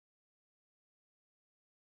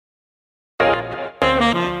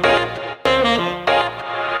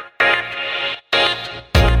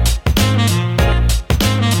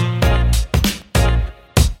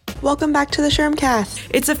welcome back to the Shermcast.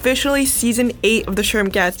 It's officially Season 8 of the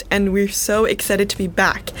Shermcast, and we're so excited to be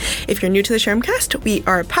back. If you're new to the Shermcast, we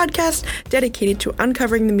are a podcast dedicated to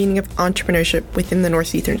uncovering the meaning of entrepreneurship within the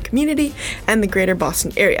Northeastern community and the greater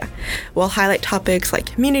Boston area. We'll highlight topics like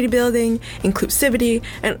community building, inclusivity,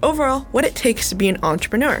 and overall what it takes to be an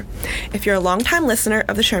entrepreneur. If you're a longtime listener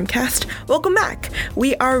of the Shermcast, welcome back.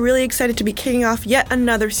 We are really excited to be kicking off yet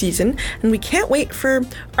another season, and we can't wait for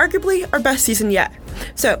arguably our best season yet.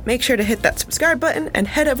 So make sure to hit that subscribe button and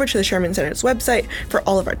head over to the Sherman Center's website for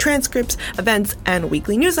all of our transcripts, events, and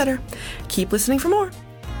weekly newsletter. Keep listening for more.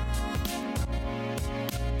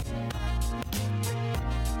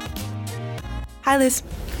 Hi, Liz.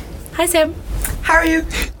 Hi, Sam. How are you?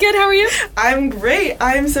 Good, how are you? I'm great.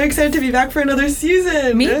 I'm so excited to be back for another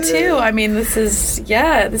season. Me too. I mean, this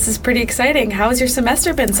is pretty exciting. How has your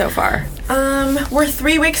semester been so far? We're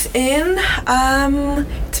 3 weeks in.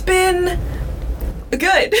 It's been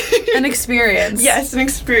good. An experience. Yes, an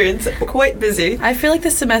experience. Quite busy. I feel like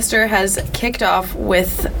this semester has kicked off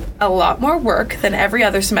with a lot more work than every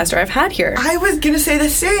other semester I've had here. I was gonna say the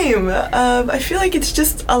same. I feel like it's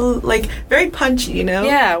just very punchy, you know?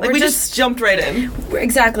 Yeah, we just jumped right in.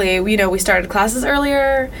 Exactly. You know, we started classes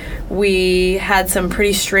earlier. We had some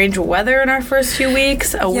pretty strange weather in our first few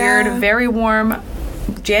weeks. Weird, very warm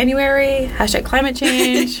January, #climate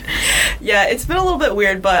change. Yeah, it's been a little bit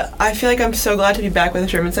weird, but I feel like I'm so glad to be back with the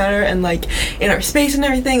Sherman Center and in our space and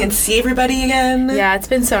everything and see everybody again. Yeah, it's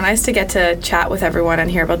been so nice to get to chat with everyone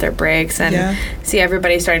and hear about their breaks and see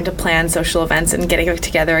everybody starting to plan social events and getting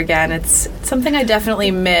together again. It's something I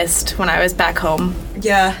definitely missed when I was back home.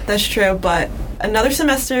 Yeah, that's true, but another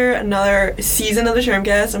semester, another season of the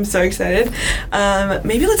Shermcast. I'm so excited.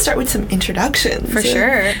 Maybe let's start with some introductions. For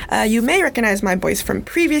sure. You may recognize my voice from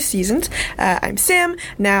previous seasons. I'm Sam,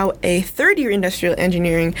 now a third-year industrial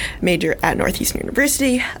engineering major at Northeastern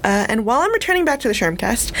University. And while I'm returning back to the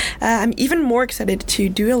Shermcast, I'm even more excited to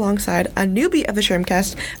do it alongside a newbie of the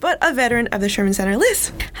Shermcast, but a veteran of the Sherman Center,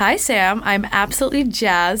 Liz. Hi, Sam. I'm absolutely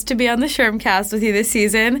jazzed to be on the Shermcast with you this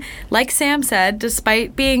season. Like Sam said,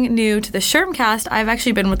 despite being new to the Shermcast, I've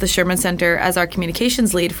actually been with the Sherman Center as our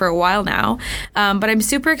communications lead for a while now, but I'm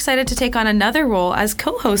super excited to take on another role as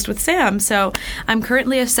co-host with Sam. So I'm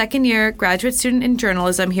currently a second-year graduate student in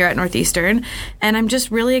journalism here at Northeastern, and I'm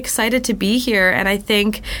just really excited to be here, and I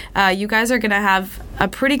think you guys are going to have a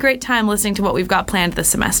pretty great time listening to what we've got planned this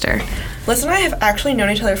semester. Liz and I have actually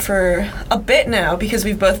known each other for a bit now because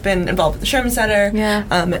we've both been involved with the Sherman Center. Yeah.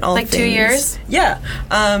 And all things. 2 years? Yeah.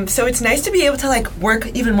 So it's nice to be able to work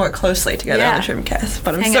even more closely together on the Shermcast.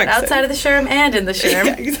 But I'm Hang so out excited. Outside of the Sherm and in the Sherm.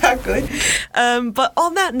 Yeah, exactly. But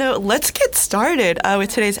on that note, let's get started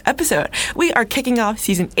with today's episode. We are kicking off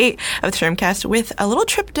Season 8 of the Shermcast with a little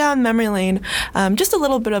trip down memory lane, just a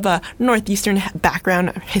little bit of a Northeastern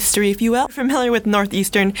background history, if you will. If you're familiar with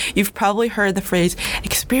Northeastern, you've probably heard the phrase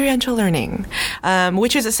experiential learning,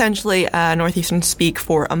 which is essentially Northeastern speak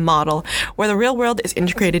for a model where the real world is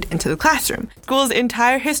integrated into the classroom. School's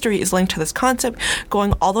entire history is linked to this concept,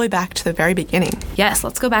 going all the way back to the very beginning. Yes,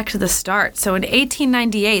 let's go back to the start. So in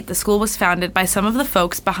 1898, the school was founded by some of the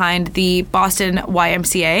folks behind the Boston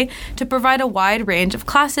YMCA to provide a wide range of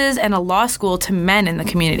classes and a law school to men in the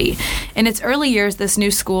community. In its early years, this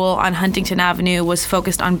new school on Huntington Avenue was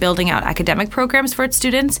focused on building out academic programs for its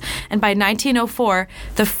students, and by 1904,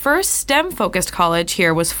 the first STEM-focused college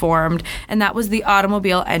here was formed, and that was the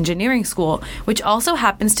Automobile Engineering School, which also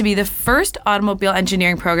happens to be the first automobile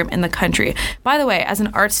engineering program in the country. By the way, as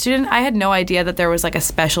an art student, I had no idea that there was a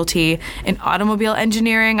specialty in automobile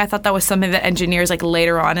engineering. I thought that was something that engineers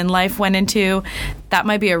later on in life went into. That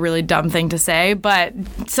might be a really dumb thing to say, but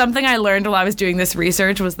something I learned while I was doing this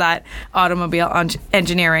research was that automobile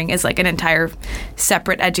engineering is an entire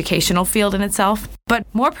separate educational field in itself. But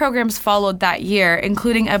more programs followed that year,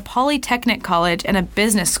 including a polytechnic college and a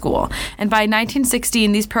business school. And by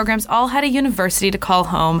 1916, these programs all had a university to call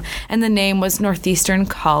home, and the name was Northeastern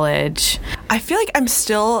College. I feel like I'm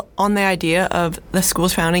still on the idea of the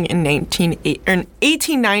school's founding in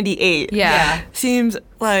 1898. Yeah. Seems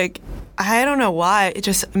like, I don't know why. It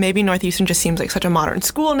just, maybe Northeastern just seems like such a modern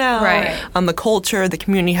school now. Right. The culture, the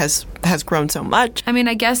community has grown so much. I mean,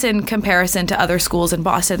 I guess in comparison to other schools in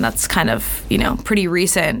Boston, that's kind of, pretty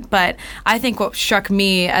recent. But I think what struck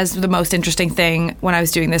me as the most interesting thing when I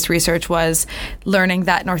was doing this research was learning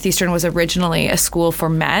that Northeastern was originally a school for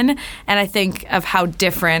men. And I think of how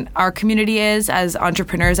different our community is as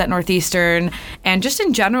entrepreneurs at Northeastern. And just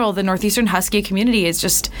in general, the Northeastern Husky community is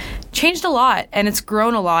just changed a lot, and it's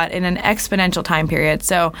grown a lot in an exponential time period.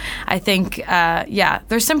 So I think,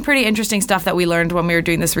 there's some pretty interesting stuff that we learned when we were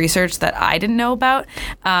doing this research that I didn't know about,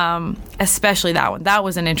 especially that one. That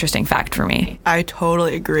was an interesting fact for me. I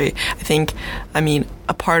totally agree.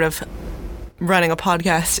 A part of running a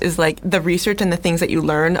podcast is like the research and the things that you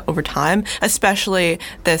learn over time, especially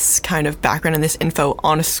this kind of background and this info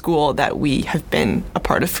on a school that we have been a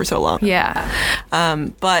part of for so long. Yeah.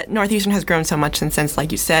 But Northeastern has grown so much since,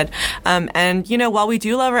 like you said. And, while we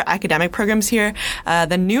do love our academic programs here,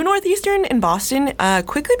 the new Northeastern in Boston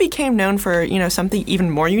quickly became known for, something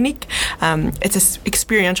even more unique. It's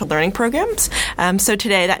experiential learning programs. So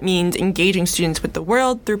today that means engaging students with the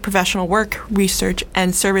world through professional work, research,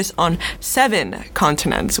 and service on 7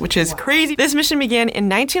 continents, which is crazy. This mission began in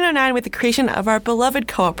 1909 with the creation of our beloved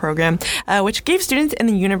co-op program, which gave students in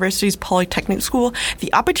the university's Polytechnic School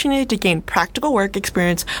the opportunity to gain practical work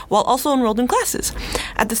experience while also enrolled in classes.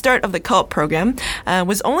 At the start of the co-op program,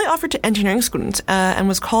 was only offered to engineering students and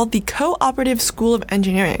was called the Cooperative School of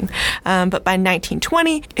Engineering. But by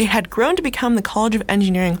 1920, it had grown to become the College of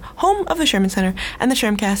Engineering, home of the Sherman Center and the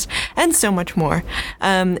Shermcast, and so much more.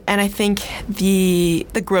 And I think the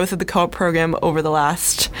growth of the co-op program over the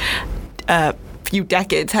last few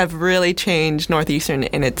decades have really changed Northeastern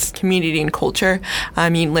in its community and culture.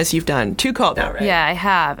 Liz, you've done 2 co-op now, right? Yeah, I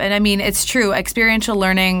have. And it's true. Experiential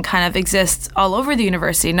learning kind of exists all over the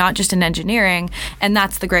university, not just in engineering. And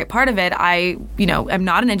that's the great part of it. I'm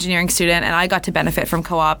not an engineering student, and I got to benefit from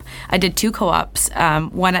co-op. I did 2 co-ops,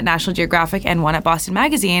 one at National Geographic and one at Boston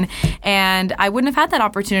Magazine. And I wouldn't have had that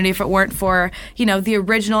opportunity if it weren't for, the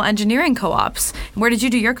original engineering co-ops. Where did you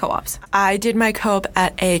do your co-ops? I did my co-op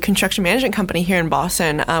at a construction management company here in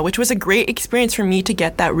Boston, which was a great experience for me to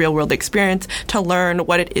get that real world experience, to learn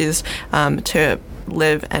what it is to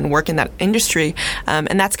live and work in that industry.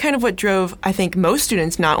 And that's kind of what drove, I think, most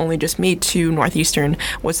students, not only just me, to Northeastern,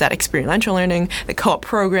 was that experiential learning, the co-op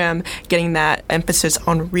program, getting that emphasis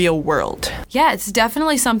on real world. Yeah, it's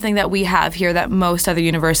definitely something that we have here that most other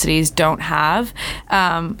universities don't have.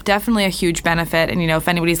 Definitely a huge benefit. And, if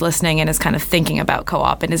anybody's listening and is kind of thinking about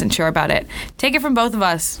co-op and isn't sure about it, take it from both of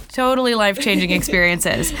us. Totally life-changing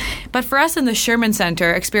experiences. But for us in the Sherman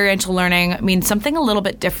Center, experiential learning means something a little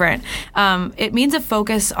bit different. It means a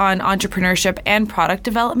focus on entrepreneurship and product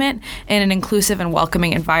development in an inclusive and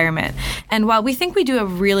welcoming environment. And while we think we do a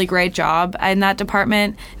really great job in that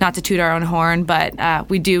department, not to toot our own horn, but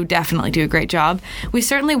we do definitely do a great job, we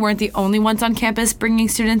certainly weren't the only ones on campus bringing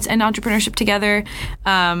students and entrepreneurship together,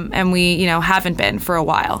 and we, haven't been for a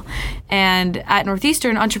while. And at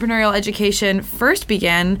Northeastern, entrepreneurial education first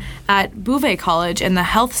began at Bouvet College in the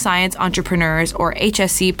Health Science Entrepreneurs, or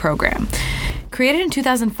HSC program. Created in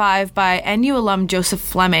 2005 by NU alum Joseph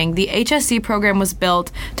Fleming, the HSC program was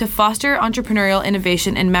built to foster entrepreneurial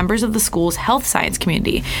innovation in members of the school's health science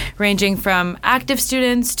community, ranging from active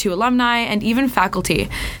students to alumni and even faculty.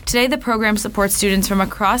 Today, the program supports students from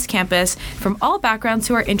across campus from all backgrounds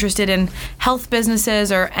who are interested in health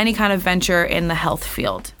businesses or any kind of venture in the health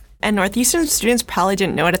field. And Northeastern students probably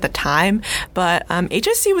didn't know it at the time, but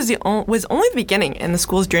HSC was only the beginning in the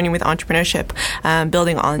school's journey with entrepreneurship,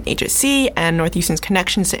 building on HSC and Northeastern's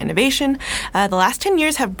connections to innovation. The last 10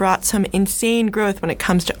 years have brought some insane growth when it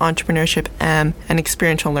comes to entrepreneurship and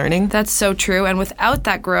experiential learning. That's so true, and without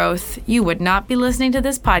that growth, you would not be listening to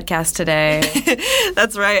this podcast today.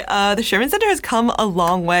 That's right. The Sherman Center has come a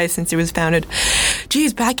long way since it was founded.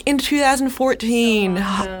 Back in 2014,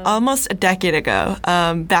 almost a decade ago.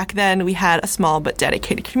 Back then, we had a small but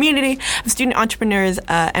dedicated community of student entrepreneurs,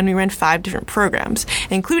 and we ran 5 different programs,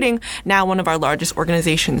 including now one of our largest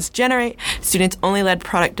organizations, Generate, students-only-led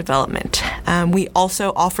product development. We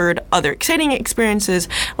also offered other exciting experiences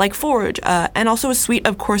like Forge, and also a suite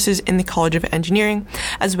of courses in the College of Engineering,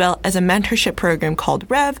 as well as a mentorship program called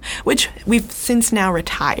Rev, which we've since now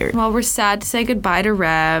retired. Well, we're sad to say goodbye to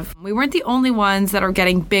Rev. We weren't the only ones that are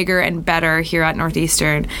getting bigger and better here at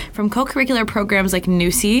Northeastern. From co-curricular programs like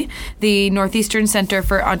NUSI, the Northeastern Center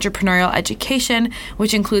for Entrepreneurial Education,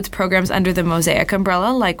 which includes programs under the Mosaic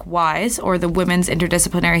umbrella like WISE, or the Women's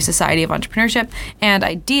Interdisciplinary Society of Entrepreneurship, and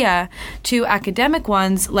IDEA, to academic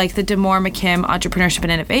ones like the DeMoore McKim Entrepreneurship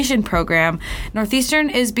and Innovation Program,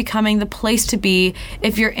 Northeastern is becoming the place to be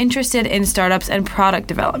if you're interested in startups and product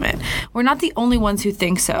development. We're not the only ones who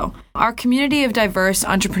think so. Our community of diverse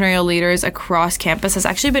entrepreneurial leaders across campus campus has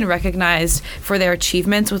actually been recognized for their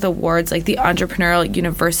achievements with awards like the Entrepreneurial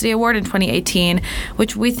University Award in 2018,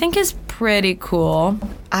 which we think is pretty cool.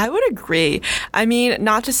 I would agree. I mean,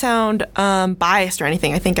 not to sound biased or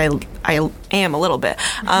anything, I think I am a little bit,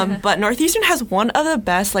 but Northeastern has one of the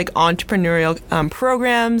best like entrepreneurial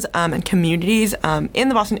programs and communities in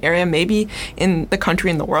the Boston area, maybe in the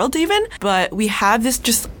country and the world even. But we have this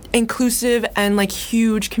just inclusive and like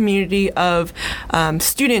huge community of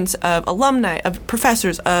students, of alumni, of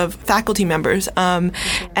professors, of faculty members,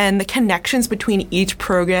 and the connections between each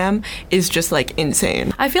program is just like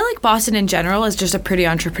insane. I feel like Boston in general is just a pretty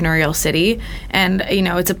entrepreneurial city, and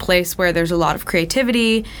it's a place where there's a lot of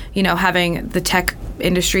creativity, having the tech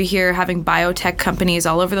industry here, having biotech companies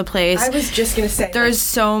all over the place. I was just going to say, there's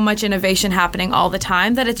so much innovation happening all the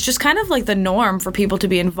time that it's just kind of like the norm for people to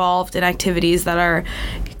be involved in activities that are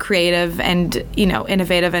creative and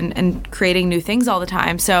innovative and creating new things all the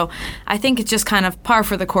time. So I think it's just kind of par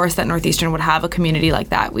for the course that Northeastern would have a community like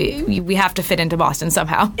that. We have to fit into Boston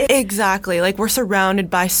somehow. Exactly. Like, we're surrounded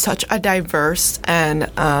by such a diverse and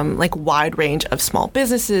like wide range of small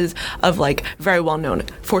businesses, of like very well-known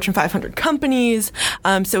Fortune 500 companies.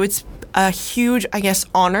 So it's a huge, I guess,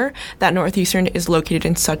 honor that Northeastern is located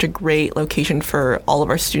in such a great location for all of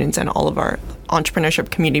our students and all of our entrepreneurship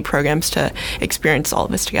community programs to experience all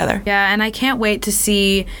of this together. Yeah, and I can't wait to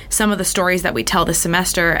see some of the stories that we tell this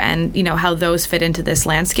semester and, how those fit into this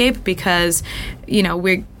landscape, because,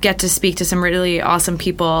 we get to speak to some really awesome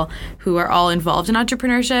people who are all involved in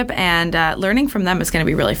entrepreneurship, and learning from them is going to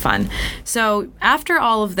be really fun. So after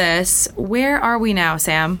all of this, where are we now,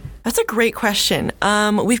 Sam? That's a great question.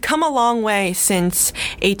 We've come a long way since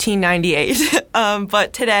 1898,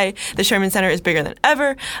 but today the Sherman Center is bigger than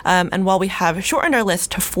ever, and while we have shortened our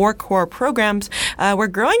list to 4 core programs, we're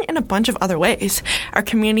growing in a bunch of other ways. Our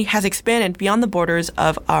community has expanded beyond the borders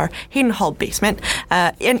of our Hayden Hall basement,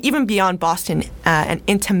 and even beyond Boston and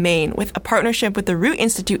into Maine, with a partnership with the Root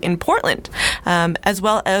Institute in Portland, as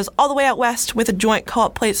well as all the way out west with a joint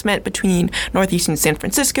co-op placement between Northeastern's San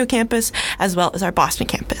Francisco campus as well as our Boston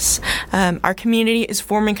campus. Our community is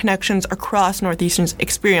forming connections across Northeastern's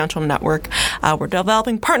Experiential network. We're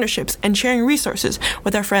developing partnerships and sharing resources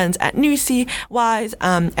with our friends at Newsy, Wise,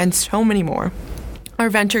 and so many more. Our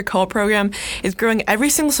venture co-op program is growing every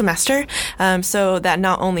single semester, so that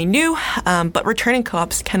not only new, but returning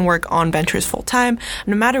co-ops can work on ventures full-time,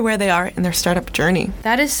 no matter where they are in their startup journey.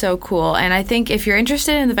 That is so cool. And I think if you're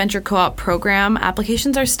interested in the venture co-op program,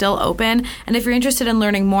 applications are still open. And if you're interested in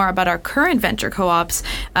learning more about our current venture co-ops,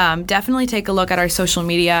 definitely take a look at our social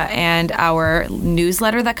media and our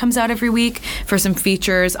newsletter that comes out every week for some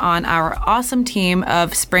features on our awesome team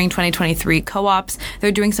of Spring 2023 co-ops.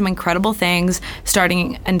 They're doing some incredible things, starting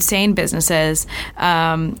insane businesses,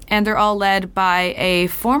 and they're all led by a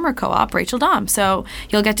former co-op, Rachel Dom. So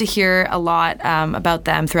you'll get to hear a lot about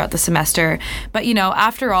them throughout the semester. But,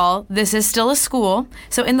 after all, this is still a school.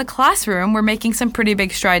 So in the classroom, we're making some pretty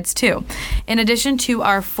big strides too. In addition to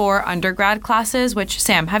our 4 undergrad classes, which,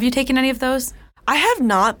 Sam, have you taken any of those? I have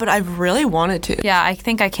not, but I've really wanted to. Yeah, I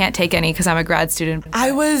think I can't take any because I'm a grad student.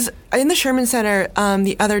 I was in the Sherman Center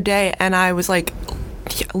the other day, and I was like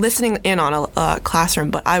listening in on a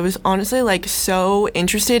classroom, but I was honestly like so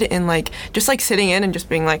interested in like just like sitting in and just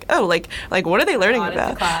being like, oh, like what are they learning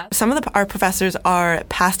about? Some of our professors are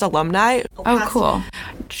past alumni. Oh, cool.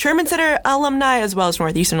 Sherman Center alumni as well as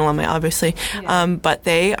Northeastern alumni, obviously. Yeah. But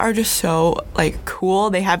they are just so like cool.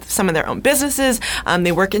 They have some of their own businesses.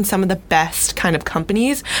 They work in some of the best kind of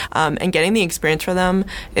companies, and getting the experience for them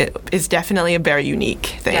is definitely a very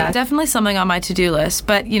unique thing. Yeah, definitely something on my to-do list.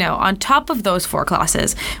 But on top of those 4 classes,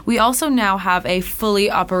 we also now have a fully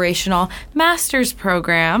operational master's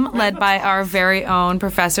program led by our very own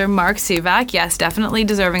Professor Mark Sivak. Yes, definitely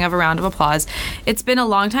deserving of a round of applause. It's been a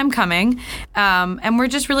long time coming, and we're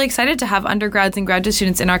just really excited to have undergrads and graduate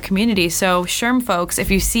students in our community. So Sherm folks, if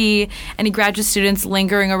you see any graduate students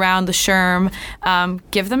lingering around the Sherm,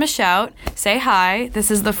 give them a shout, say hi. This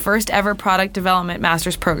is the first ever product development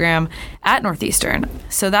master's program at Northeastern.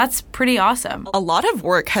 So that's pretty awesome. A lot of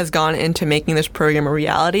work has gone into making this program a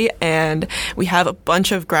reality, and we have a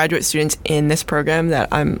bunch of graduate students in this program that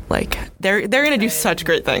I'm like, they're going to do such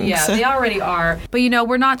great things. Yeah, they already are. But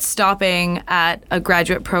we're not stopping at a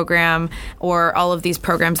graduate program or all of these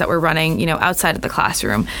programs that we're running, outside of the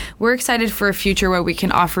classroom. We're excited for a future where we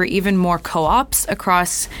can offer even more co-ops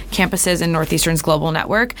across campuses in Northeastern's global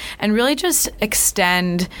network and really just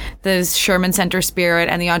extend the Sherman Center spirit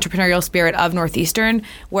and the entrepreneurial spirit of Northeastern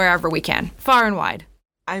wherever we can, far and wide.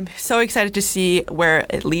 I'm so excited to see where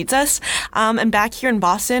it leads us. And back here in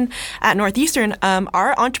Boston at Northeastern,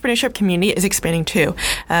 our entrepreneurship community is expanding too.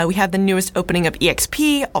 We have the newest opening of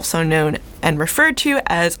EXP, also known and referred to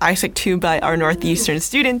as ISEC 2 by our Northeastern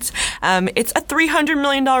students. It's a $300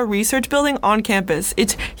 million research building on campus.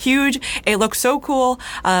 It's huge. It looks so cool.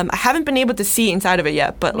 I haven't been able to see inside of it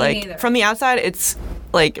yet, but from the outside, it's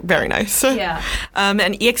very nice. Yeah.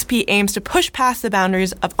 And EXP aims to push past the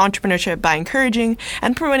boundaries of entrepreneurship by encouraging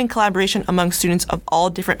and promoting collaboration among students of all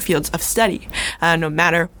different fields of study, no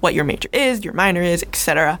matter what your major is, your minor is,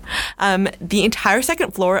 etc. The entire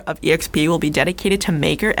second floor of EXP will be dedicated to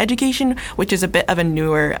maker education, which is a bit of a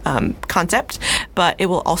newer concept, but it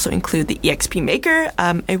will also include the EXP Maker,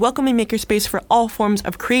 a welcoming makerspace for all forms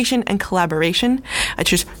of creation and collaboration. It's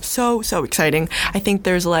just so exciting. I think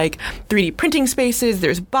there's 3D printing spaces,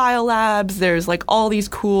 there's biolabs, there's all these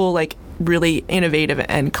cool really innovative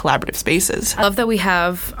and collaborative spaces. I love that we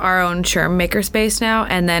have our own Sherm makerspace now,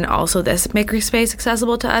 and then also this makerspace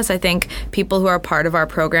accessible to us. I think people who are part of our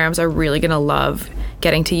programs are really going to love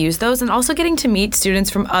getting to use those, and also getting to meet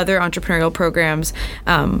students from other entrepreneurial programs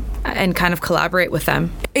and kind of collaborate with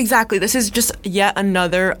them. Exactly. This is just yet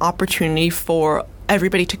another opportunity for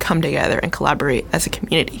everybody to come together and collaborate as a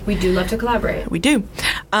community. We do love to collaborate. We do.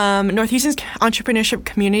 Northeastern's entrepreneurship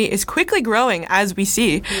community is quickly growing, as we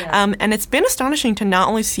see. Yeah. And it's been astonishing to not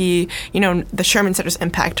only see, the Sherman Center's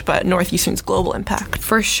impact, but Northeastern's global impact.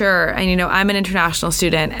 For sure. And, I'm an international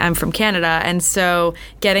student. I'm from Canada. And so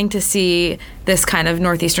getting to see this kind of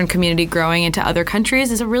Northeastern community growing into other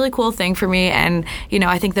countries is a really cool thing for me. And,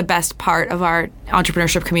 I think the best part of our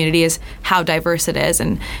entrepreneurship community is how diverse it is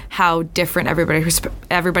and how different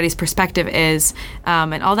everybody's perspective is,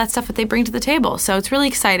 and all that stuff that they bring to the table. So it's really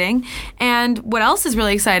exciting. And what else is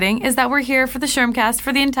really exciting is that we're here for the Shermcast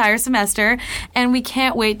for the entire semester, and we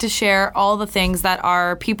can't wait to share all the things that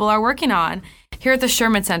our people are working on. Here at the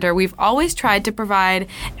Sherman Center, we've always tried to provide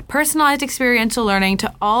personalized experiential learning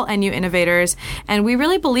to all NU innovators, and we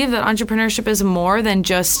really believe that entrepreneurship is more than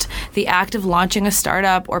just the act of launching a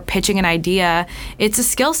startup or pitching an idea. It's a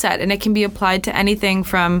skill set, and it can be applied to anything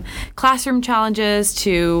from classroom challenges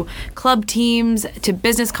to club teams to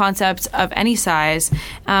business concepts of any size.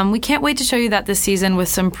 We can't wait to show you that this season with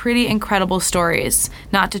some pretty incredible stories,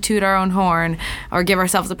 not to toot our own horn or give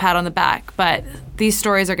ourselves a pat on the back, but these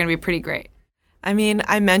stories are going to be pretty great. I mean,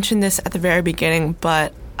 I mentioned this at the very beginning,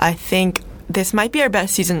 but I think this might be our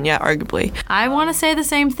best season yet, arguably. I want to say the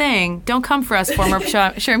same thing. Don't come for us, former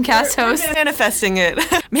Shermcast hosts. We're manifesting it.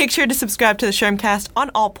 Make sure to subscribe to the Shermcast on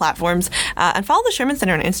all platforms, and follow the Sherman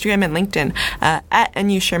Center on Instagram and LinkedIn at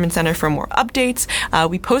NU Sherman Center for more updates.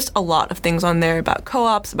 We post a lot of things on there about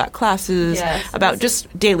co-ops, about classes, about just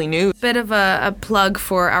daily news. Bit of a plug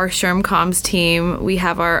for our Shermcoms team. We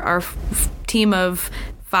have our team of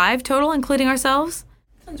 5 total, including ourselves.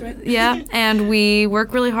 Sounds right. Yeah, and we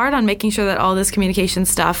work really hard on making sure that all this communication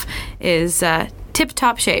stuff is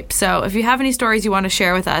tip-top shape. So if you have any stories you want to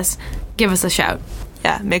share with us, give us a shout.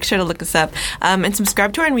 Yeah, make sure to look us up and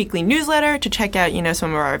subscribe to our weekly newsletter to check out,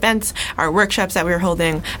 some of our events, our workshops that we're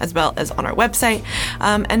holding, as well as on our website.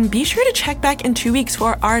 And be sure to check back in 2 weeks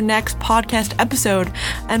for our next podcast episode.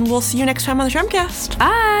 And we'll see you next time on the Shermcast.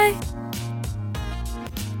 Bye!